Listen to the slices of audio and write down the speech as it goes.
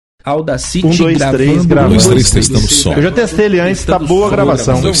Audacity 1, 2, 3, gravando. 1, 2, 3, testando o som. Eu já testei ele antes, tá boa a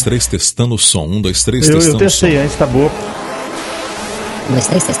gravação. 1, 2, 3, testando o som. 1, 2, 3, testando o som. Eu testei antes, tá boa. 1, 2,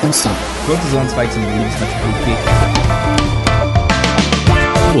 3, testando o som. Quantos anos faz que você tá ficando?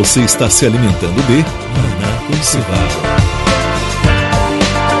 Você está se alimentando de maná com cevada.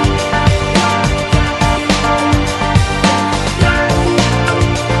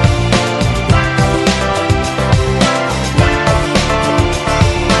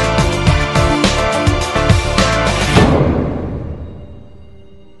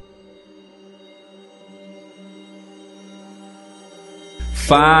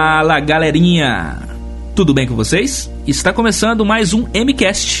 Fala, galerinha! Tudo bem com vocês? Está começando mais um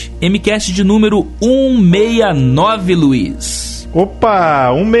MCast. MCast de número 169, Luiz.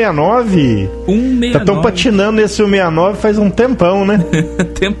 Opa, 169? 169. Tá tão patinando esse 169 faz um tempão, né?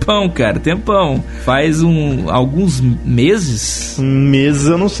 Tempão, cara, tempão. Faz alguns meses? Meses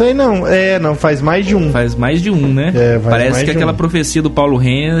eu não sei não. Não, faz mais de um. Faz mais de um, né? Parece que aquela profecia do Paulo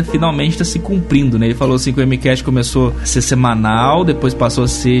Rena finalmente está se cumprindo, né? Ele falou assim que o MCast começou a ser semanal, depois passou a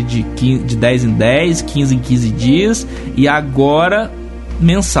ser de 10 em 10, 15 em 15 dias, e agora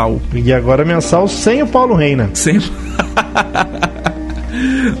mensal. E agora mensal sem o Paulo Reina. Sem...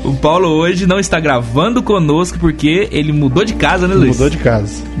 O Paulo hoje não está gravando conosco porque ele mudou de casa, né, Luiz? Mudou de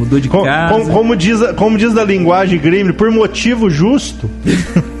casa. Mudou de casa. Como diz da linguagem gringa, por motivo justo.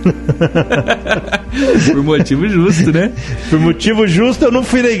 Por motivo justo, né? Por motivo justo eu não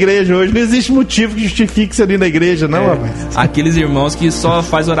fui na igreja hoje. Não existe motivo que justifique ser ali na igreja, não, rapaz. Aqueles irmãos que só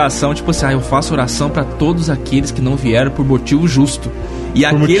faz oração, tipo assim, eu faço oração para todos aqueles que não vieram por motivo justo. E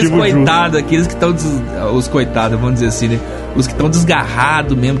por aqueles coitados, aqueles que estão... Os coitados, vamos dizer assim, né? Os que estão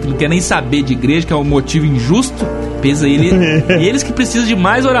desgarrados mesmo, que não querem nem saber de igreja, que é um motivo injusto. Pensa ele. E eles que precisam de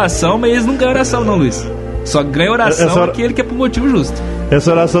mais oração, mas eles não ganham oração não, Luiz. Só ganha oração aquele que é por motivo justo.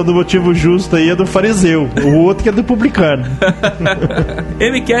 Essa oração do motivo justo aí é do fariseu. O outro que é do publicano.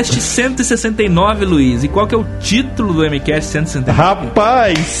 MCast 169, Luiz. E qual que é o título do MCast 169?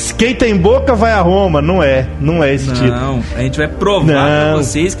 Rapaz, quem tem boca vai a Roma. Não é esse título. Não, a gente vai provar pra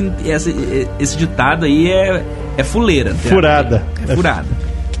vocês que esse ditado aí é fuleira. Furada. É furada.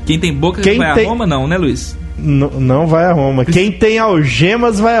 Quem tem boca vai a Roma, não, né, Luiz? Não vai a Roma. Quem tem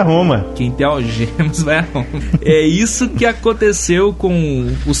algemas vai a Roma. Quem tem algemas vai a Roma. É isso que aconteceu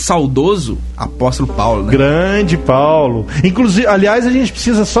com o saudoso apóstolo Paulo, né? Grande Paulo. Inclusive, aliás, a gente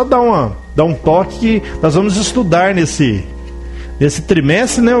precisa só dar um toque que nós vamos estudar nesse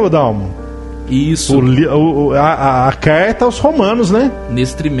trimestre, né, Dalmo? Isso. A carta aos romanos, né?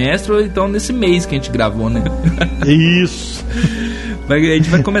 Nesse trimestre ou então nesse mês que a gente gravou, né? Isso. A gente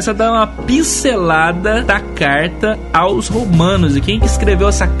vai começar a dar uma pincelada da carta aos romanos. E quem que escreveu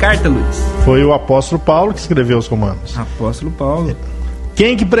essa carta, Luiz? Foi o apóstolo Paulo que escreveu aos romanos. Apóstolo Paulo.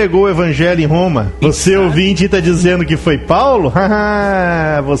 Quem que pregou o evangelho em Roma? Você ouvinte está dizendo que foi Paulo?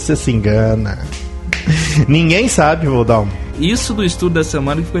 Você se engana. Ninguém sabe, Vodalmo. Isso do estudo da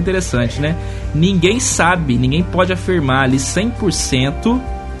semana que ficou interessante, né? Ninguém sabe, ninguém pode afirmar ali 100%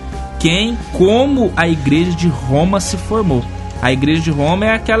 como a igreja de Roma se formou. A igreja de Roma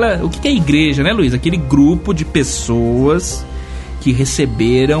é aquela... O que é igreja, né, Luiz? Aquele grupo de pessoas que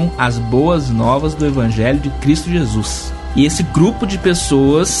receberam as boas novas do evangelho de Cristo Jesus. E esse grupo de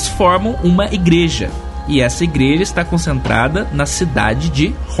pessoas formam uma igreja. E essa igreja está concentrada na cidade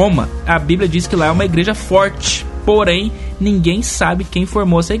de Roma. A Bíblia diz que lá é uma igreja forte. Porém, ninguém sabe quem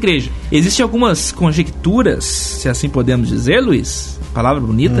formou essa igreja. Existem algumas conjecturas, se assim podemos dizer, Luiz. Palavra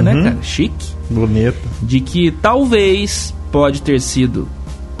bonita, né, cara? Chique. Bonita. De que talvez... pode ter sido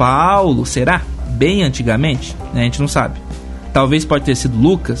Paulo, será? Bem antigamente? A gente não sabe. Talvez pode ter sido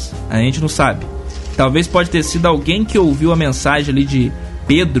Lucas, a gente não sabe. Talvez pode ter sido alguém que ouviu a mensagem ali de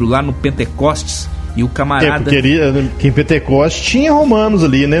Pedro lá no Pentecostes. E o camarada... porque em Pentecostes tinha romanos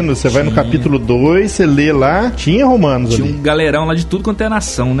ali, né? Você vai no capítulo 2, você lê lá, tinha romanos ali. Tinha um galerão lá de tudo quanto é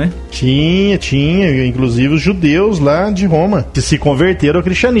nação, né? Tinha, inclusive os judeus lá de Roma, que se converteram ao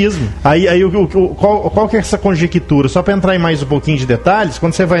cristianismo. Aí qual que é essa conjectura? Só para entrar em mais um pouquinho de detalhes,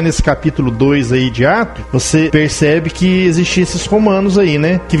 quando você vai nesse capítulo 2 aí de Atos, você percebe que existiam esses romanos aí,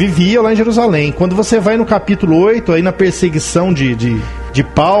 né? Que viviam lá em Jerusalém. Quando você vai no capítulo 8, aí na perseguição de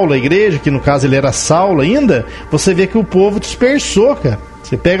Paulo, a igreja, que no caso ele era Saulo ainda, você vê que o povo dispersou, cara.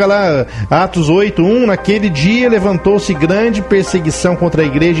 Você pega lá Atos 8:1, naquele dia levantou-se grande perseguição contra a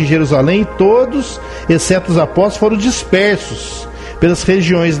igreja em Jerusalém, e todos, exceto os apóstolos, foram dispersos pelas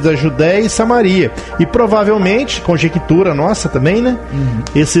regiões da Judéia e Samaria. E provavelmente, conjectura nossa também, né?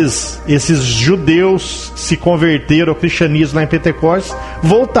 Esses judeus se converteram ao cristianismo lá em Pentecostes,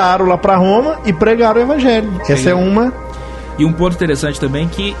 voltaram lá para Roma e pregaram o evangelho. Essa é uma E um ponto interessante também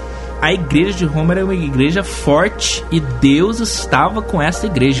que a igreja de Roma era uma igreja forte e Deus estava com essa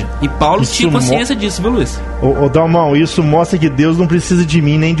igreja. E Paulo tinha consciência disso, viu, Luiz? Ô Dalmão, isso mostra que Deus não precisa de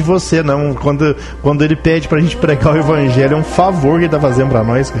mim nem de você, não. Quando ele pede pra gente pregar o evangelho, é um favor que ele tá fazendo pra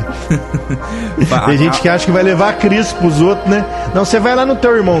nós, cara. Tem gente que acha que vai levar Cristo pros outros, né? Não, você vai lá no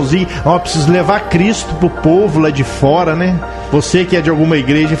teu irmãozinho, preciso levar Cristo pro povo lá de fora, né? Você que é de alguma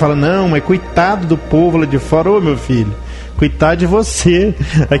igreja e fala, não, mas coitado do povo lá de fora. Ô, meu filho, coitado de você.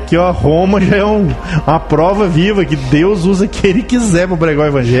 Aqui, ó, Roma já é uma prova viva que Deus usa quem ele quiser para pregar o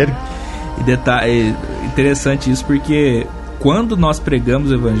evangelho. E detalhe, interessante isso, porque quando nós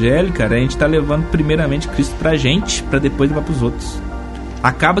pregamos o evangelho, cara, a gente tá levando primeiramente Cristo pra gente, pra depois levar pros outros.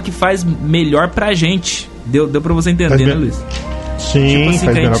 Acaba que faz melhor pra gente. Deu pra você entender, né, Luiz? Sim, tipo assim,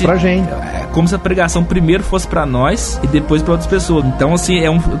 faz melhor pra gente. É como se a pregação primeiro fosse pra nós e depois pra outras pessoas. Então, assim,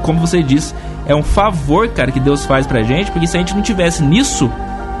 como você disse, é um favor, cara, que Deus faz pra gente, porque se a gente não tivesse nisso,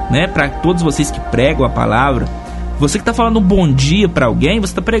 né, pra todos vocês que pregam a palavra, você que tá falando um bom dia pra alguém,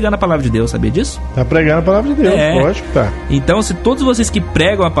 você tá pregando a palavra de Deus, sabia disso? Tá pregando a palavra de Deus, lógico que tá. Então, se todos vocês que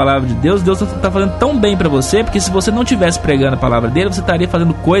pregam a palavra de Deus, Deus tá fazendo tão bem pra você, porque se você não tivesse pregando a palavra dele, você estaria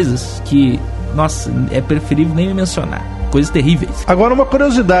fazendo coisas que, nossa, é preferível nem mencionar. Coisas terríveis. Agora, uma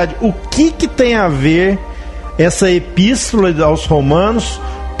curiosidade, o que tem a ver essa epístola aos Romanos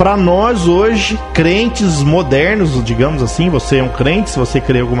para nós hoje, crentes modernos, digamos assim? Você é um crente, se você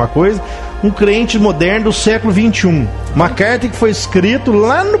crê em alguma coisa, um crente moderno do século XXI. Uma carta que foi escrita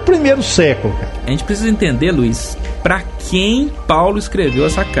lá no primeiro século, cara. A gente precisa entender, Luiz, para quem Paulo escreveu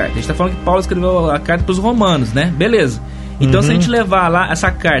essa carta. A gente tá falando que Paulo escreveu a carta para os romanos, né? Beleza. Então, se a gente levar lá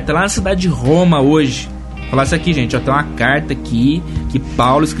essa carta lá na cidade de Roma hoje, falar isso aqui, gente, ó, tem uma carta aqui que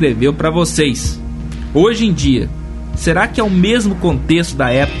Paulo escreveu para vocês. Hoje em dia, será que é o mesmo contexto da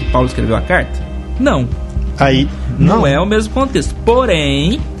época que Paulo escreveu a carta? Não. Aí, não é o mesmo contexto.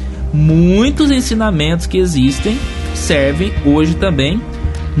 Porém, muitos ensinamentos que existem servem hoje também,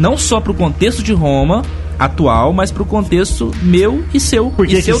 não só para o contexto de Roma atual, mas para o contexto meu e seu.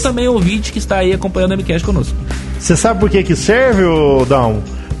 Porque e seu também, ouvinte que está aí acompanhando o MCast conosco. Você sabe por que serve, Down?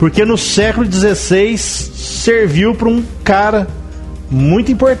 Porque no século XVI serviu para um cara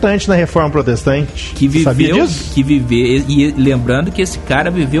muito importante na Reforma Protestante. Que viveu, sabia disso? E lembrando que esse cara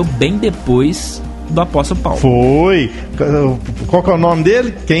viveu bem depois do apóstolo Paulo. Foi. Qual que é o nome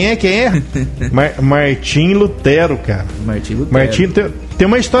dele? Quem é? Martim Lutero, cara. Martim Lutero. Tem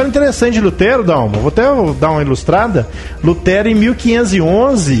uma história interessante de Lutero, Dalma. Vou até dar uma ilustrada. Lutero, em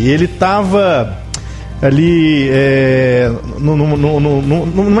 1511, ele estava ali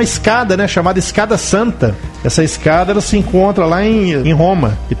numa escada, né, chamada Escada Santa. Essa escada, ela se encontra lá em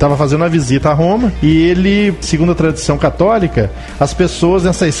Roma. Ele estava fazendo uma visita a Roma e ele, segundo a tradição católica, as pessoas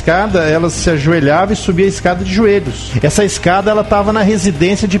nessa escada, elas se ajoelhavam e subiam a escada de joelhos. Essa escada, ela estava na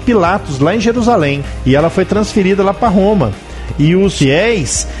residência de Pilatos, lá em Jerusalém, e ela foi transferida lá para Roma. E os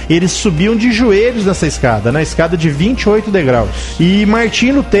fiéis, eles subiam de joelhos nessa escada, na escada de 28 degraus. E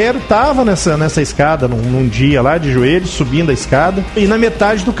Martim Lutero estava nessa escada num dia lá, de joelhos, subindo a escada. E na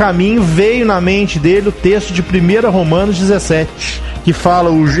metade do caminho veio na mente dele o texto de 1 Romanos 17, que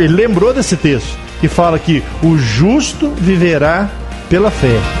fala, ele lembrou desse texto, que fala que o justo viverá pela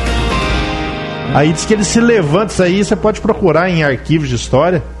fé. Aí diz que ele se levanta, isso aí você pode procurar em arquivos de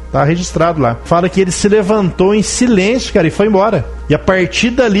história, tá registrado lá. Fala que ele se levantou em silêncio, cara, e foi embora. E a partir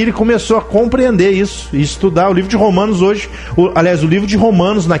dali ele começou a compreender isso e estudar. O livro de Romanos hoje, o livro de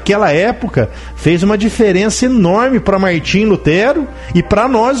Romanos naquela época fez uma diferença enorme para Martim Lutero e para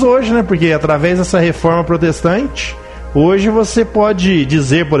nós hoje, né? Porque através dessa reforma protestante, hoje você pode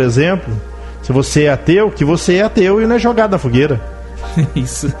dizer, por exemplo, se você é ateu, que você é ateu e não é jogado na fogueira.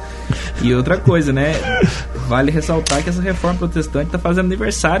 Isso. E outra coisa, né? Vale ressaltar que essa reforma protestante está fazendo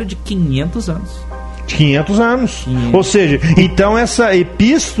aniversário de 500 anos. 500 anos. Ou seja, então essa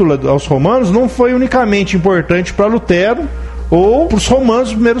epístola aos romanos não foi unicamente importante para Lutero ou para os romanos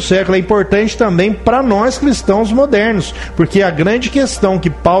do primeiro século, é importante também para nós cristãos modernos, porque a grande questão que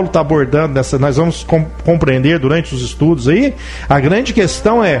Paulo está abordando, nós vamos compreender durante os estudos aí, a grande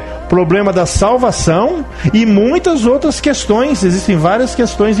questão é o problema da salvação e muitas outras questões. Existem várias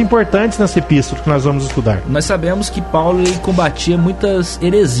questões importantes nessa epístola que nós vamos estudar. Nós sabemos que Paulo, ele combatia muitas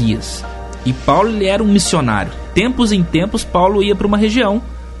heresias, e Paulo, ele era um missionário. Tempos em tempos, Paulo ia para uma região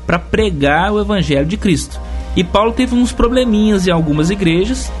para pregar o evangelho de Cristo. E Paulo teve uns probleminhas em algumas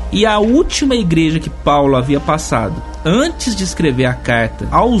igrejas, e a última igreja que Paulo havia passado antes de escrever a carta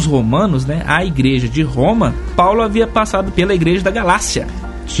aos romanos, né, a igreja de Roma, Paulo havia passado pela igreja da Galácia.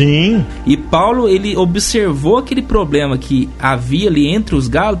 Sim. E Paulo, ele observou aquele problema que havia ali entre os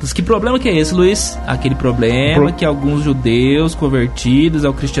Gálatas. Que problema que é esse, Luiz? Aquele problema que alguns judeus convertidos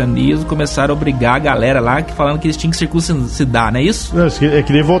ao cristianismo começaram a obrigar a galera lá, falando que eles tinham que circuncidar, não é isso? É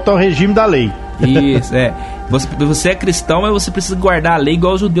querer voltar ao regime da lei. Isso, é. Você é cristão, mas você precisa guardar a lei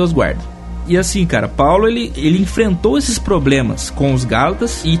igual os judeus guardam. E assim, cara, Paulo, ele enfrentou esses problemas com os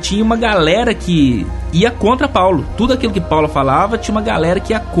Gálatas e tinha uma galera que ia contra Paulo. Tudo aquilo que Paulo falava, tinha uma galera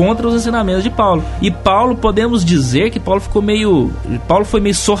que ia contra os ensinamentos de Paulo. E Paulo, podemos dizer que Paulo foi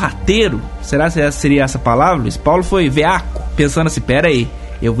meio sorrateiro. Será que seria essa palavra, Luiz? Paulo foi veaco, pensando assim, pera aí,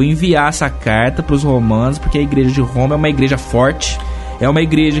 eu vou enviar essa carta para os romanos, porque a igreja de Roma é uma igreja forte, é uma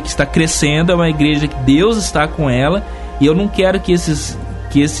igreja que está crescendo, é uma igreja que Deus está com ela, e eu não quero que esses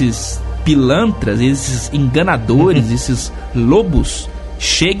pilantras, esses enganadores, esses lobos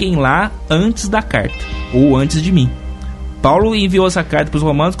cheguem lá antes da carta, ou antes de mim. Paulo enviou essa carta para os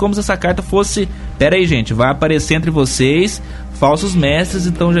romanos como se essa carta fosse, pera aí gente, vai aparecer entre vocês falsos mestres,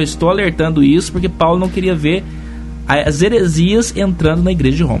 então já estou alertando isso, porque Paulo não queria ver as heresias entrando na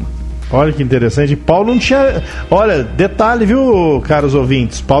igreja de Roma. Olha que interessante, Paulo não tinha... Olha, detalhe, viu, caros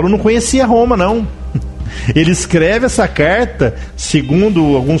ouvintes, Paulo não conhecia Roma, não. Ele escreve essa carta,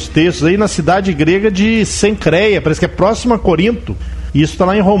 segundo alguns textos aí, na cidade grega de Sencreia, parece que é próxima a Corinto. Isso está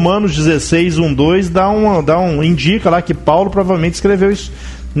lá em Romanos 16, 1-2, indica lá que Paulo provavelmente escreveu isso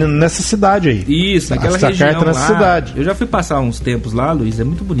nessa cidade aí. Isso, naquela essa região carta nessa lá, cidade. Eu já fui passar uns tempos lá, Luiz, é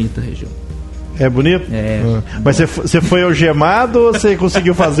muito bonita a região. É bonito? É. Mas você foi algemado ou você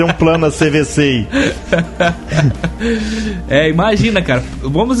conseguiu fazer um plano na CVC aí? Imagina, cara.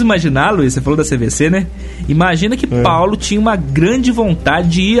 Vamos imaginar, Luiz, você falou da CVC, né? Imagina que Paulo tinha uma grande vontade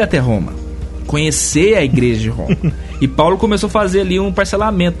de ir até Roma, conhecer a igreja de Roma. E Paulo começou a fazer ali um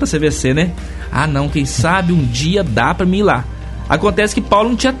parcelamento da CVC, né? Ah, não, quem sabe um dia dá pra mim ir lá. Acontece que Paulo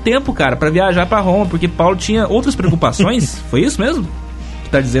não tinha tempo, cara, pra viajar pra Roma, porque Paulo tinha outras preocupações. Foi isso mesmo? Que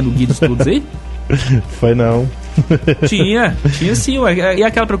tá dizendo o guia de estudos aí? Foi não. Tinha sim, ué. E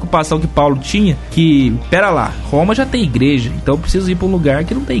aquela preocupação que Paulo tinha, que, pera lá, Roma já tem igreja, então eu preciso ir pra um lugar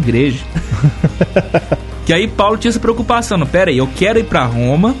que não tem igreja. Que aí Paulo tinha essa preocupação, não, pera aí, eu quero ir pra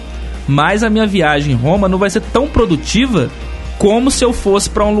Roma, mas a minha viagem em Roma não vai ser tão produtiva como se eu fosse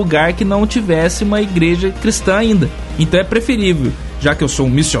pra um lugar que não tivesse uma igreja cristã ainda. Então é preferível, já que eu sou um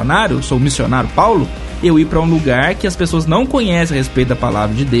missionário Paulo, eu ir para um lugar que as pessoas não conhecem a respeito da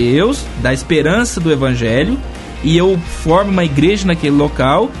palavra de Deus, da esperança do evangelho, e eu formo uma igreja naquele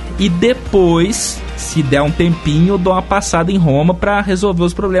local, e depois, se der um tempinho, eu dou uma passada em Roma para resolver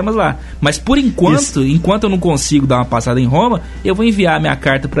os problemas lá. Mas por enquanto, enquanto eu não consigo dar uma passada em Roma, eu vou enviar minha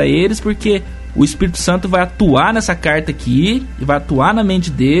carta para eles, porque o Espírito Santo vai atuar nessa carta aqui, vai atuar na mente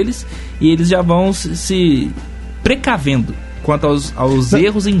deles, e eles já vão se precavendo quanto aos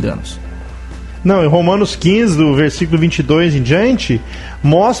erros e enganos. Não, em Romanos 15, do versículo 22 em diante,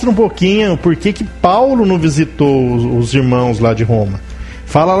 mostra um pouquinho por que Paulo não visitou os irmãos lá de Roma.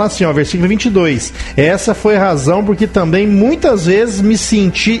 Fala lá assim, ó, versículo 22. Essa foi a razão porque também muitas vezes me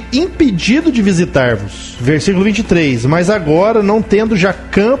senti impedido de visitar-vos. Versículo 23. Mas agora, não tendo já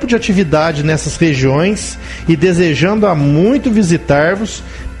campo de atividade nessas regiões e desejando há muito visitar-vos,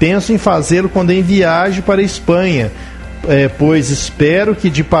 penso em fazê-lo quando em viagem para a Espanha. Pois espero que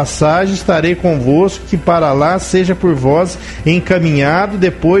de passagem estarei convosco, que para lá seja por vós encaminhado,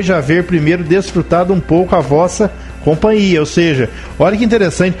 depois de haver primeiro desfrutado um pouco a vossa companhia. Ou seja, olha que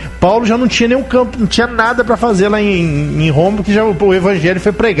interessante, Paulo já não tinha nenhum campo, não tinha nada para fazer lá em Roma, porque já o evangelho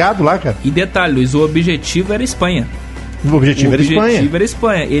foi pregado lá, cara. E detalhe, Luiz, o objetivo era Espanha. O objetivo era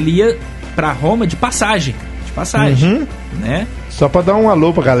Espanha. Ele ia para Roma de passagem, né? Só pra dar um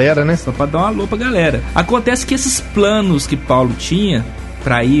alô pra galera, né? Acontece que esses planos que Paulo tinha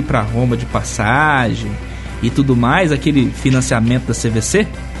pra ir pra Roma de passagem e tudo mais, aquele financiamento da CVC,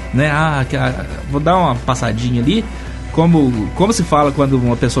 né? Vou dar uma passadinha ali. Como se fala quando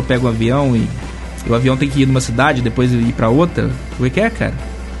uma pessoa pega um avião e o avião tem que ir numa cidade e depois ir pra outra? O que é, cara?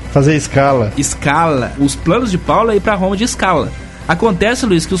 Fazer escala. Os planos de Paulo é ir pra Roma de escala. Acontece,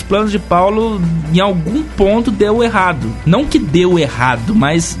 Luiz, que os planos de Paulo em algum ponto deu errado. Não que deu errado,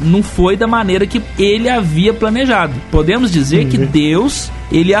 mas não foi da maneira que ele havia planejado. Podemos dizer que Deus,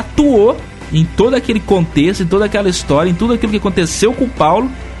 ele atuou em todo aquele contexto, em toda aquela história, em tudo aquilo que aconteceu com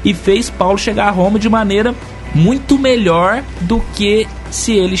Paulo, e fez Paulo chegar a Roma de maneira muito melhor do que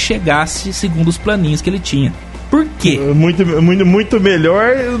se ele chegasse segundo os planinhos que ele tinha. Por quê? Muito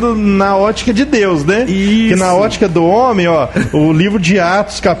melhor na ótica de Deus, né? Isso. Que na ótica do homem, ó, o livro de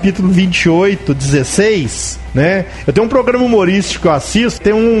Atos, capítulo 28, 16, né? Eu tenho um programa humorístico que eu assisto,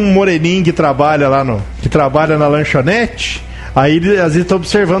 tem um moreninho que trabalha lá que trabalha na lanchonete. Aí ele, às vezes, tá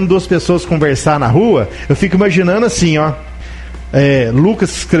observando duas pessoas conversar na rua. Eu fico imaginando assim, ó.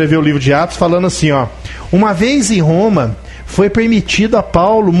 Lucas escreveu o livro de Atos falando assim, ó: uma vez em Roma foi permitido a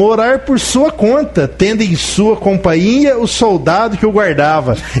Paulo morar por sua conta, tendo em sua companhia o soldado que o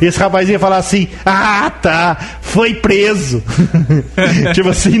guardava. Esse rapaz ia falar assim: ah, tá, foi preso. Tipo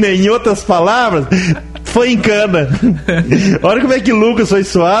assim, né? Em outras palavras, foi em cana. Olha como é que Lucas foi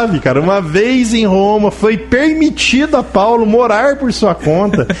suave, cara. Uma vez em Roma foi permitido a Paulo morar por sua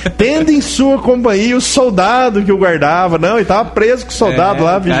conta, tendo em sua companhia o soldado que o guardava. Não, ele tava preso com o soldado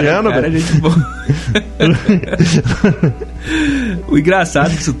lá, vigiando. Cara, gente boa. O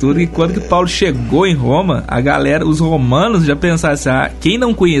engraçado disso tudo é que quando que Paulo chegou em Roma, a galera, os romanos já pensaram assim, quem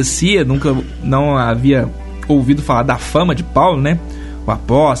não conhecia, nunca não havia ouvido falar da fama de Paulo, né? O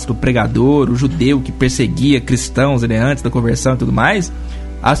apóstolo, o pregador, o judeu que perseguia cristãos, né, antes da conversão e tudo mais.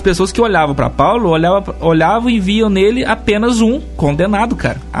 As pessoas que olhavam para Paulo olhavam e viam nele apenas um condenado,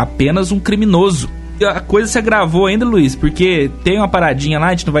 cara, apenas um criminoso. E a coisa se agravou ainda, Luiz, porque tem uma paradinha lá,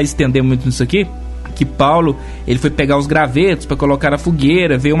 a gente não vai estender muito nisso aqui, que Paulo, ele foi pegar os gravetos para colocar na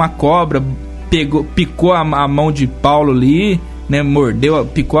fogueira, veio uma cobra, picou a mão de Paulo ali, né,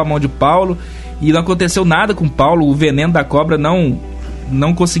 picou a mão de Paulo, e não aconteceu nada com Paulo, o veneno da cobra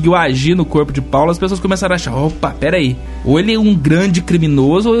não conseguiu agir no corpo de Paulo. As pessoas começaram a achar, opa, peraí, ou ele é um grande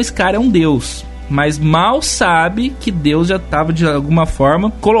criminoso ou esse cara é um deus. Mas mal sabe que Deus já estava de alguma forma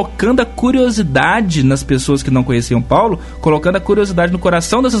colocando a curiosidade nas pessoas que não conheciam Paulo, colocando a curiosidade no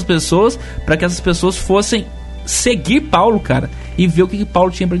coração dessas pessoas, para que essas pessoas fossem seguir Paulo, cara, e ver o que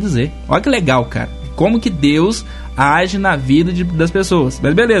Paulo tinha para dizer. Olha que legal, cara, como que Deus age na vida das pessoas.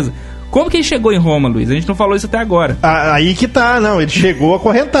 Mas beleza, como que ele chegou em Roma, Luiz? A gente não falou isso até agora. Aí que tá, não, ele chegou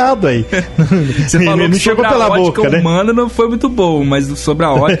acorrentado aí. Você falou ele que chegou pela boca, né? Humana não foi muito bom, mas sobre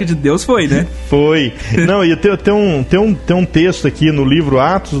a ótica de Deus foi, né? Foi. Não, e tem um texto aqui no livro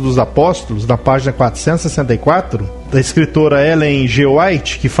Atos dos Apóstolos, na página 464, da escritora Ellen G.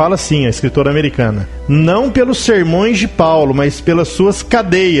 White, que fala assim, a escritora americana: não pelos sermões de Paulo, mas pelas suas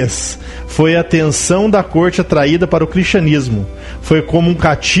cadeias foi a atenção da corte atraída para o cristianismo. Foi como um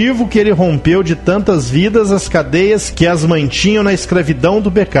cativo que ele rompeu de tantas vidas as cadeias que as mantinham na escravidão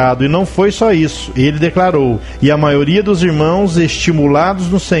do pecado. E não foi só isso, ele declarou: e a maioria dos irmãos, estimulados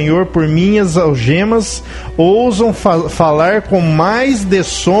no Senhor por minhas algemas, ousam falar com mais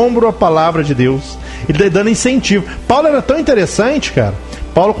dessombro a palavra de Deus. Ele está dando incentivo. Paulo era tão interessante, cara.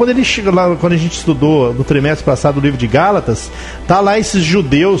 Paulo, quando ele chega lá, quando a gente estudou no trimestre passado o livro de Gálatas, tá lá esses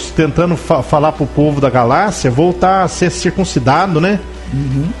judeus tentando falar pro povo da Galácia voltar a ser circuncidado, né?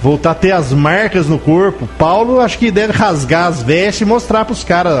 Voltar a ter as marcas no corpo. Paulo acho que deve rasgar as vestes e mostrar pros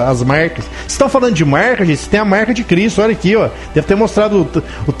caras as marcas. Vocês estão falando de marca, gente? Você tem a marca de Cristo, olha aqui, ó. Deve ter mostrado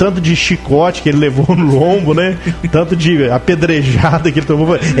o tanto de chicote que ele levou no lombo, né? O tanto de apedrejada que ele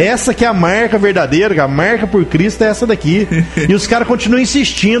tomou. Essa que é a marca verdadeira, a marca por Cristo é essa daqui. E os caras continuam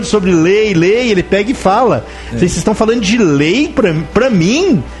insistindo sobre lei, ele pega e fala. Vocês estão falando de lei pra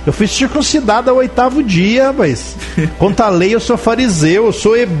mim? Eu fui circuncidado ao 8º dia, rapaz. Quanto à lei, eu sou fariseu. Eu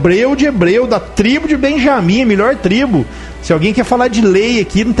sou hebreu de hebreu, da tribo de Benjamim, melhor tribo. Se alguém quer falar de lei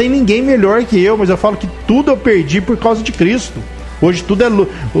aqui, não tem ninguém melhor que eu, mas eu falo que tudo eu perdi por causa de Cristo. Hoje tudo é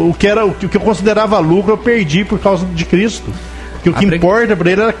o que eu considerava lucro, eu perdi por causa de Cristo. Porque o que importa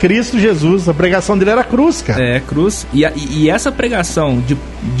pra ele era Cristo Jesus. A pregação dele era a cruz, cara. É, cruz. E essa pregação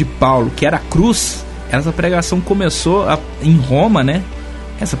de Paulo, que era a cruz, essa pregação começou em Roma, né?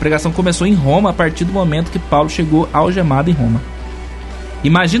 Essa pregação começou em Roma a partir do momento que Paulo chegou algemado em Roma.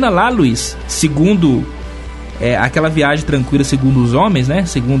 Imagina lá, Luiz, segundo aquela viagem tranquila segundo os homens, né?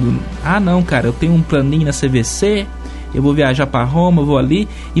 Segundo, não, cara, eu tenho um planinho na CVC, eu vou viajar para Roma, eu vou ali.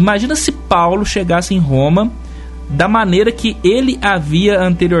 Imagina se Paulo chegasse em Roma da maneira que ele havia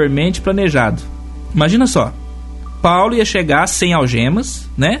anteriormente planejado. Imagina só, Paulo ia chegar sem algemas,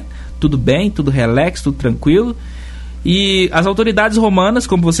 né? Tudo bem, tudo relax, tudo tranquilo. E as autoridades romanas,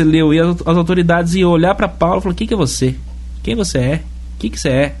 como você leu, as autoridades iam olhar para Paulo e falar: quem que é você? Quem você é? O que você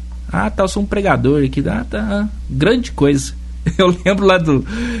é? Eu sou um pregador aqui. Tá. Grande coisa. Eu lembro lá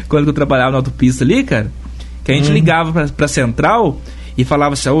quando eu trabalhava na autopista ali, cara, que a gente ligava pra central e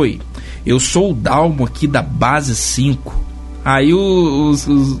falava assim: oi, eu sou o Dalmo aqui da base 5. Aí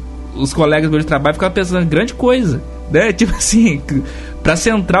os colegas meus de trabalho ficavam pensando: grande coisa, né? Tipo assim, pra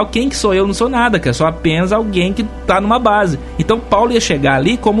central, quem que sou eu? Não sou nada, cara. Sou apenas alguém que tá numa base. Então Paulo ia chegar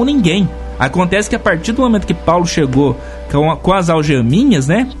ali como ninguém. Acontece que a partir do momento que Paulo chegou com as algeminhas,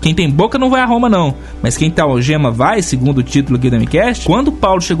 né? Quem tem boca não vai a Roma, não. Mas quem tem algema vai, segundo o título aqui do MCast. Quando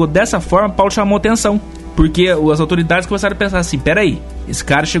Paulo chegou dessa forma, Paulo chamou atenção. Porque as autoridades começaram a pensar assim: peraí, esse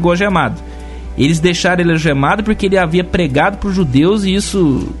cara chegou algemado. Eles deixaram ele algemado porque ele havia pregado para os judeus e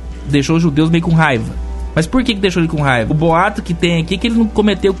isso deixou os judeus meio com raiva. Mas por que deixou ele com raiva? O boato que tem aqui é que ele não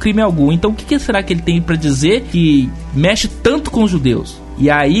cometeu crime algum. Então o que será que ele tem para dizer que mexe tanto com os judeus? E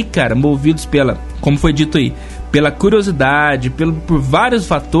aí, cara, movidos pela, como foi dito aí, pela curiosidade, por vários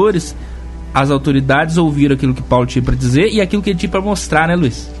fatores, as autoridades ouviram aquilo que Paulo tinha para dizer e aquilo que ele tinha para mostrar, né,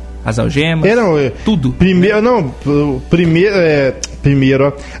 Luiz? As algemas, tudo. Primeiro,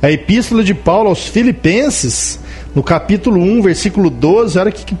 ó, a epístola de Paulo aos Filipenses, no capítulo 1, versículo 12, olha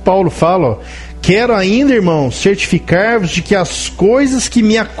o que Paulo fala, ó. Quero ainda, irmãos, certificar-vos de que as coisas que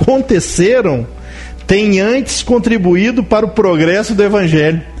me aconteceram têm antes contribuído para o progresso do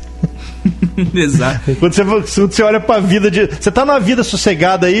Evangelho. Exato. Quando você olha para a vida você tá numa vida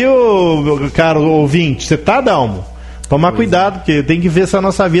sossegada aí, ô caro ouvinte? Você tá, Dalmo? Tomar cuidado, porque tem que ver se a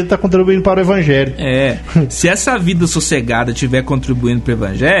nossa vida está contribuindo para o Evangelho. Se essa vida sossegada estiver contribuindo para o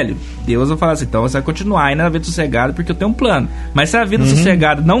Evangelho, Deus vai falar assim, então você vai continuar aí na vida sossegada porque eu tenho um plano. Mas se a vida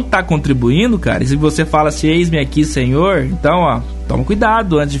sossegada não está contribuindo, cara, e se você fala assim, eis-me aqui, Senhor, então, ó, toma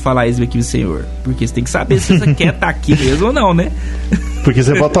cuidado antes de falar eis-me aqui, Senhor. Porque você tem que saber se você quer estar aqui mesmo ou não, né? Porque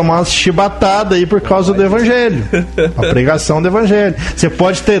você pode tomar uma chibatada aí por causa do Evangelho, a pregação do Evangelho. Você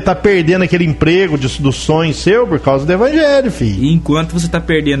pode estar perdendo aquele emprego do sonho seu por causa do Evangelho, filho. E enquanto você está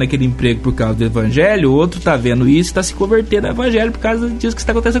perdendo aquele emprego por causa do Evangelho, o outro está vendo isso e está se convertendo ao Evangelho por causa disso que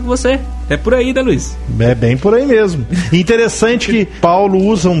está acontecendo com você. É por aí, né, Luiz? É bem por aí mesmo. Interessante que Paulo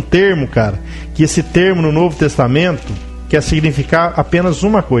usa um termo, cara, que esse termo no Novo Testamento quer significar apenas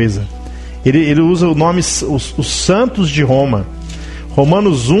uma coisa. Ele usa o nome os santos de Roma.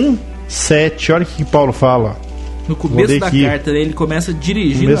 Romanos 1, 7, olha o que Paulo fala. No começo da carta, ele começa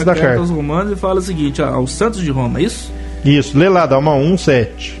dirigindo a carta aos romanos e fala o seguinte, ó, aos santos de Roma, isso? Isso, lê lá, dá uma 1,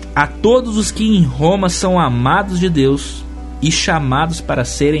 7. A todos os que em Roma são amados de Deus e chamados para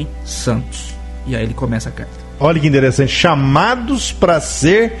serem santos. E aí ele começa a carta. Olha que interessante, chamados para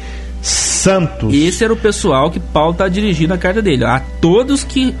ser santos. Esse era o pessoal que Paulo está dirigindo a carta dele. A todos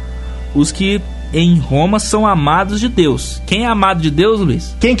os que em Roma são amados de Deus. Quem é amado de Deus,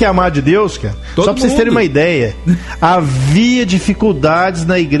 Luiz? Quem que é amado de Deus, cara? Todo Só pra vocês terem uma ideia, havia dificuldades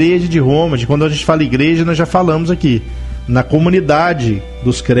na igreja de Roma. Quando a gente fala igreja, nós já falamos aqui. Na comunidade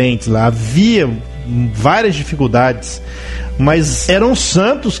dos crentes lá, havia várias dificuldades. Mas eram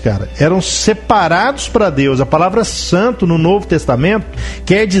santos, cara. Eram separados para Deus. A palavra santo no Novo Testamento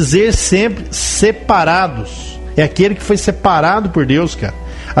quer dizer sempre separados. É aquele que foi separado por Deus, cara.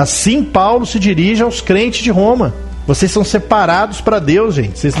 Assim Paulo se dirige aos crentes de Roma. Vocês são separados para Deus,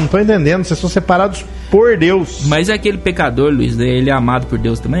 gente. Vocês não estão entendendo. Vocês são separados por Deus. Mas é aquele pecador, Luiz, ele é amado por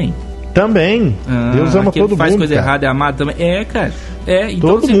Deus também? Também. Deus ama todo mundo. Faz coisa errada, é amado também? É, cara.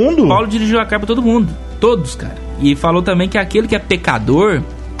 Então, todo mundo. Paulo dirigiu a carta para todo mundo. Todos, cara. E falou também que aquele que é pecador,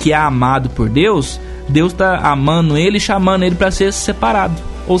 que é amado por Deus, Deus está amando ele e chamando ele para ser separado.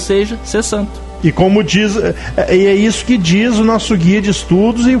 Ou seja, ser santo. E como diz, é isso que diz o nosso guia de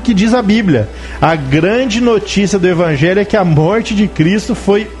estudos e o que diz a Bíblia. A grande notícia do Evangelho é que a morte de Cristo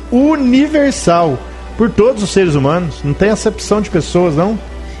foi universal por todos os seres humanos. Não tem acepção de pessoas, não.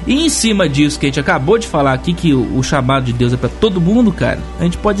 E em cima disso que a gente acabou de falar aqui, que o chamado de Deus é para todo mundo, cara, a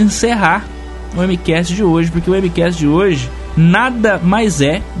gente pode encerrar o MCast de hoje, porque o MCast de hoje nada mais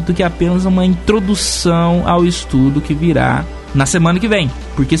é do que apenas uma introdução ao estudo que virá na semana que vem.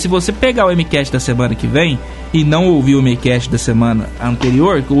 Porque se você pegar o MCast da semana que vem e não ouvir o MCast da semana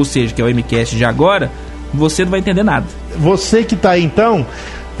anterior, ou seja, que é o MCast de agora, você não vai entender nada. Você que tá aí, então,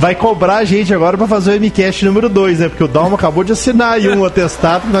 vai cobrar a gente agora para fazer o MCast número 2, né? Porque o Dalma acabou de assinar aí um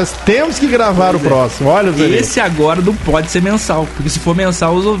atestado que nós temos que gravar o próximo. Olha, Zé. Esse agora não pode ser mensal, porque se for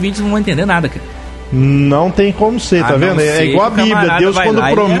mensal, os ouvintes não vão entender nada, cara. Não tem como ser, tá vendo? É igual a Bíblia. Deus quando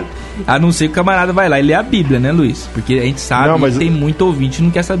promete. A não ser que o camarada vai lá e lê a Bíblia, né, Luiz? Porque a gente sabe que tem muito ouvinte que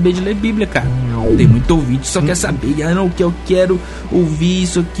não quer saber de ler Bíblia, cara. Tem muito ouvinte que só quer saber, não, que eu quero ouvir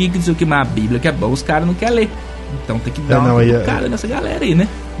isso aqui, que não sei o que, mas a Bíblia que é bom, os caras não querem ler. Então tem que dar cara nessa galera aí, né?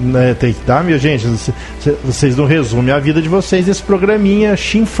 Tem que dar, minha gente. Vocês não resumem a vida de vocês desse programinha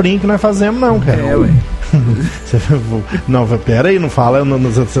chinfrim que nós fazemos, não, cara. Ué. Não, pera aí, não fala.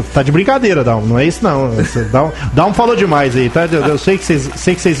 Você tá de brincadeira, Dalmo. Não é isso, não. Dalmo falou demais aí, tá? Eu sei que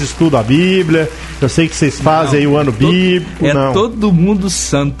vocês estudam a Bíblia. Eu sei que vocês fazem aí o ano bíblico. É todo mundo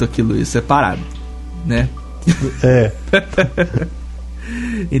santo aqui, Luiz, separado, né? É.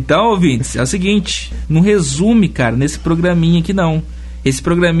 Então, ouvintes, é o seguinte, não resume, cara, nesse programinha aqui não. Esse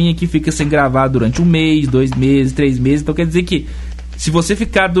programinha aqui fica sem gravar durante 1 mês, 2 meses, 3 meses. Então quer dizer que se você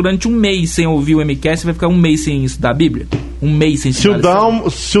ficar durante 1 mês sem ouvir o MCast, você vai ficar 1 mês sem estudar a Bíblia? 1 mês sem estudar.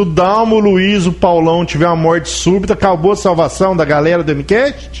 Se o Dalmo, o Luiz, o Paulão tiver uma morte súbita, acabou a salvação da galera do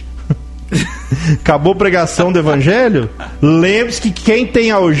MCast? Acabou a pregação do evangelho? Lembre-se que quem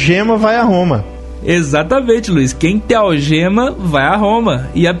tem algema vai a Roma. Exatamente, Luiz. Quem tem algema vai a Roma.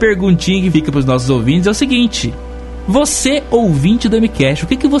 E a perguntinha que fica para os nossos ouvintes é o seguinte: você, ouvinte do MCast, o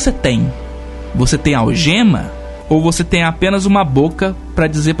que você tem? Você tem algema? Ou você tem apenas uma boca para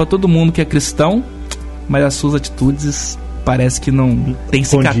dizer para todo mundo que é cristão, mas as suas atitudes parece que não tem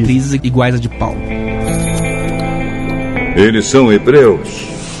cicatrizes iguais a de Paulo? Eles são hebreus,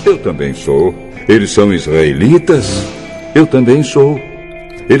 eu também sou. Eles são israelitas, eu também sou.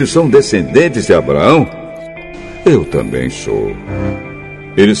 Eles são descendentes de Abraão, eu também sou.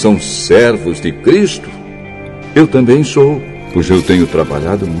 Eles são servos de Cristo, eu também sou, pois eu tenho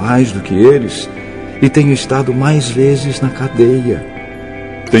trabalhado mais do que eles e tenho estado mais vezes na cadeia.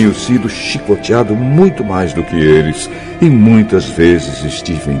 Tenho sido chicoteado muito mais do que eles e muitas vezes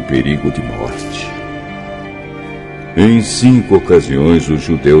estive em perigo de morte. Em 5 ocasiões os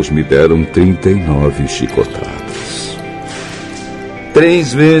judeus me deram 39 chicotadas.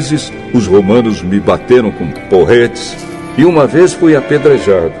 3 vezes os romanos me bateram com porretes e uma vez fui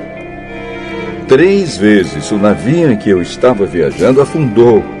apedrejado. 3 vezes o navio em que eu estava viajando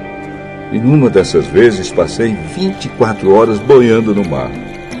afundou. E numa dessas vezes passei 24 horas boiando no mar.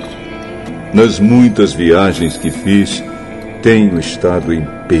 Nas muitas viagens que fiz, tenho estado em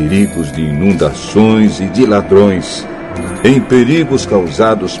perigos de inundações e de ladrões, em perigos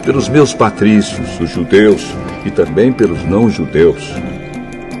causados pelos meus patrícios, os judeus, e também pelos não-judeus.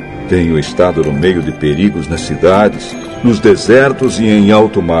 Tenho estado no meio de perigos nas cidades, nos desertos e em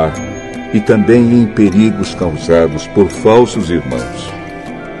alto mar, e também em perigos causados por falsos irmãos.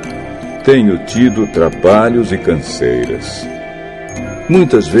 Tenho tido trabalhos e canseiras.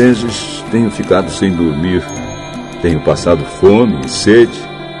 Muitas vezes tenho ficado sem dormir, tenho passado fome e sede,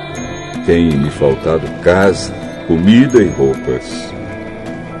 tem me faltado casa, comida e roupas.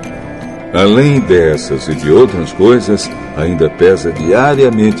 Além dessas e de outras coisas, ainda pesa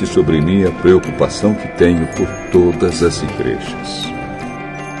diariamente sobre mim a preocupação que tenho por todas as igrejas.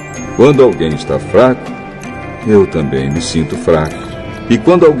 Quando alguém está fraco, eu também me sinto fraco. E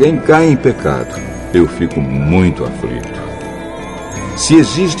quando alguém cai em pecado, eu fico muito aflito. Se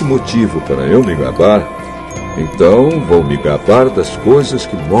existe motivo para eu me gabar, então vou me gabar das coisas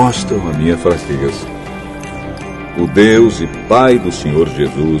que mostram a minha fraqueza. O Deus e Pai do Senhor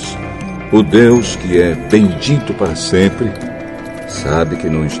Jesus, o Deus que é bendito para sempre, sabe que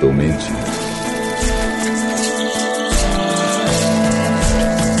não estou mentindo.